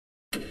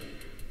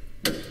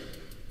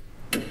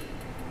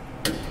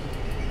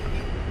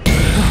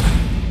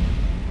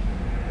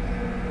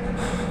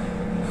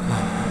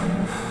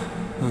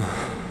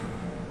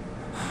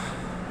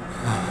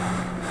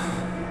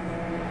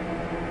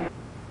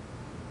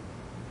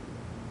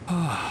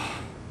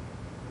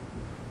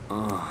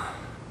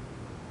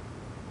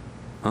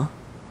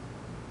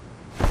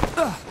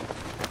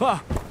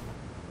Ah!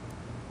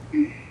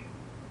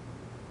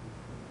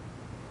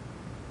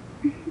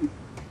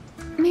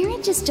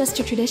 Marriage is just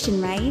a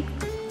tradition, right?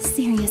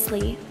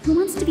 Seriously, who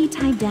wants to be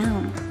tied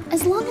down?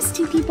 As long as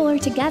two people are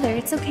together,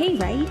 it's okay,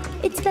 right?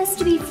 It's best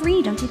to be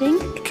free, don't you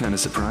think? Kinda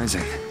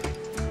surprising.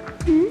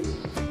 Hmm?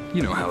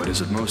 You know how it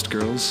is with most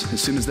girls.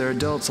 As soon as they're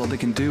adults, all they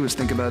can do is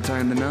think about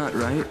tying the knot,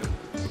 right?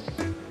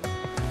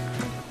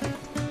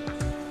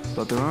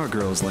 But there are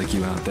girls like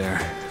you out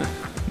there.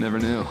 Never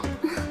knew.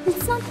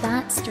 It's not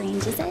that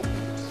strange, is it?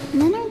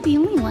 Men aren't the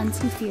only ones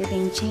who fear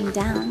being chained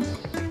down.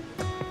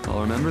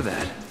 I'll remember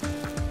that.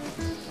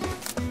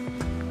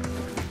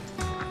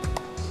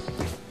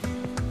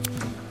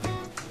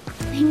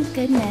 Thank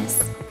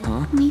goodness.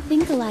 Huh? We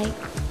think alike.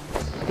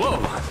 Whoa!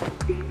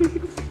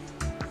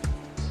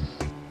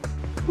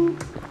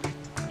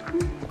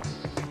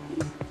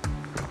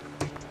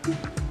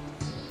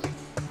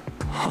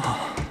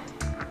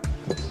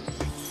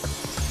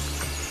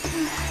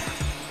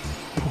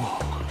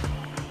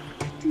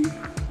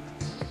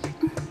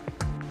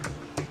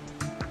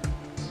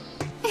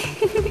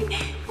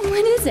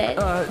 What is it?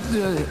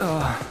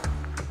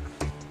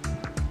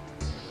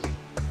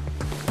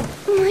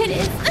 What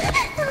is...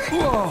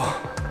 Whoa!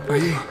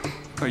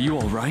 Are you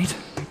all right?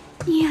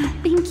 Yeah,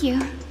 thank you.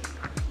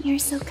 You're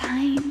so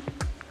kind.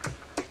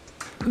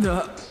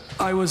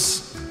 I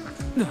was...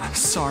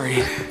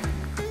 sorry.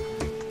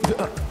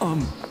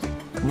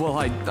 Well,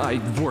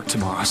 I work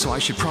tomorrow, so I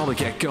should probably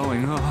get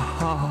going.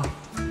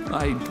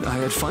 I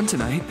had fun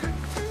tonight.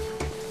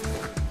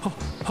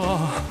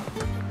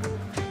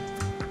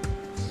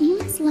 You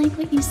must like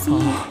what you see.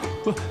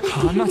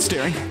 I'm not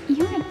staring.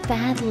 You're a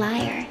bad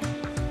liar.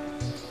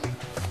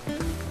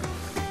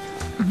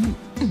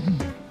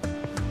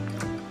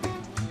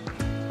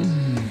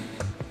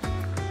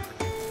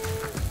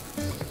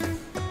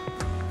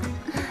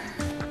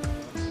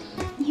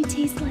 You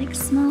taste like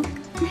smoke,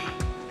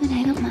 but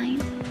I don't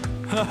mind.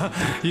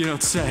 You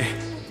don't say.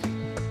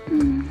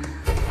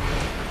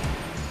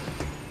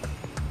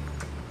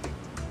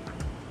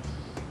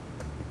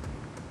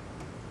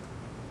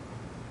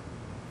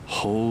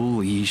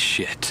 Holy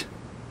shit.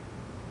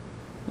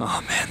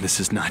 Oh man, this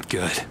is not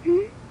good.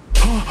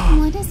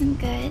 What isn't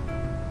good?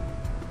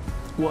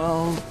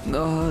 Well,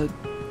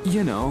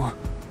 you know,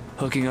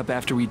 hooking up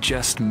after we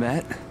just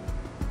met.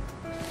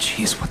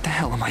 Jeez, what the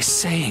hell am I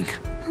saying?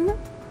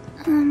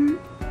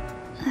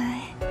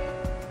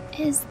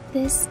 Is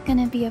this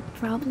gonna be a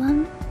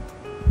problem?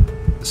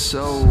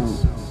 So,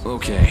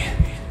 okay.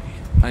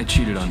 I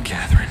cheated on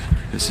Catherine.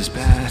 This is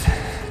bad.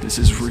 This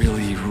is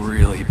really,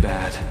 really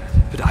bad.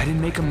 But I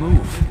didn't make a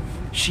move.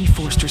 She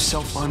forced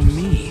herself on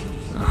me.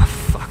 Ah,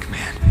 fuck,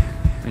 man.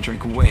 I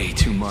drank way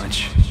too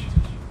much.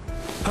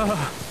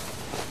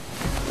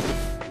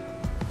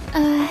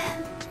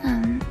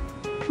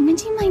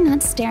 Would you mind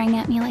not staring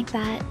at me like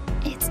that?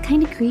 It's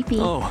kinda creepy.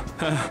 Oh,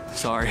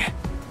 sorry.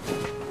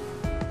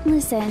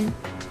 Listen,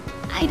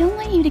 I don't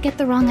want you to get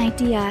the wrong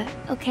idea,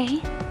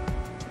 okay?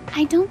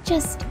 I don't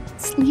just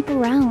sleep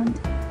around.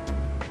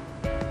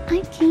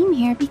 I came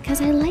here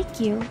because I like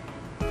you.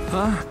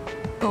 Huh?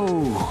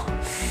 Oh.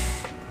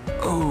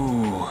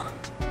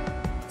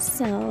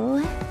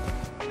 So,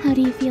 how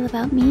do you feel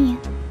about me?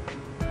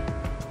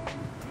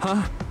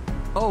 Huh?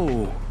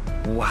 Oh.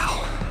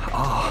 Wow.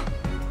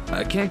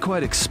 I can't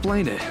quite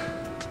explain it.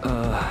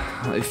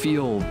 I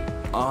feel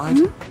odd.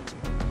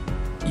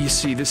 You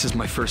see, this is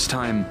my first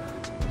time...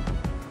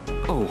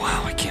 Oh,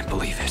 wow, I can't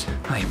believe it.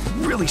 I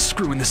am really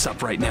screwing this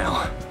up right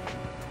now.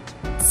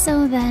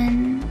 So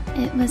then,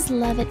 it was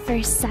love at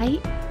first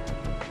sight?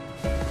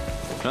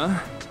 Huh?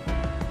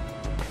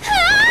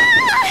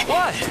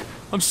 What?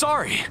 I'm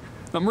sorry.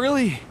 I'm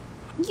really...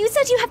 You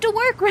said you have to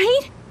work,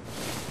 right?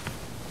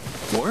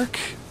 Work?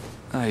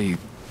 I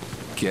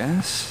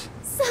guess?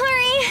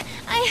 Sorry,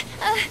 I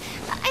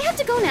have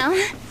to go now.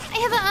 I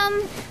have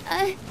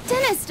a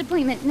dentist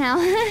appointment now.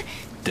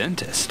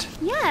 Dentist?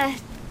 Yeah,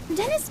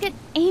 dentists get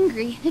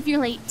angry if you're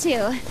late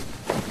too.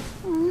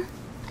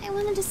 I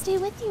wanted to stay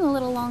with you a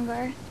little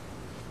longer.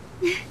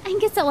 I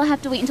guess I will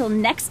have to wait until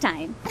next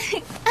time.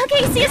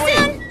 Okay, see you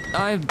soon!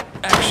 I'm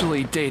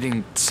actually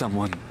dating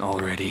someone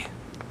already.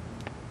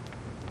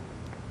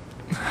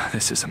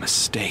 This is a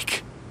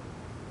mistake.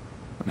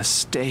 A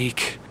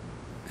mistake.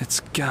 It's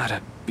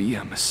gotta be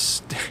a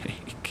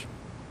mistake.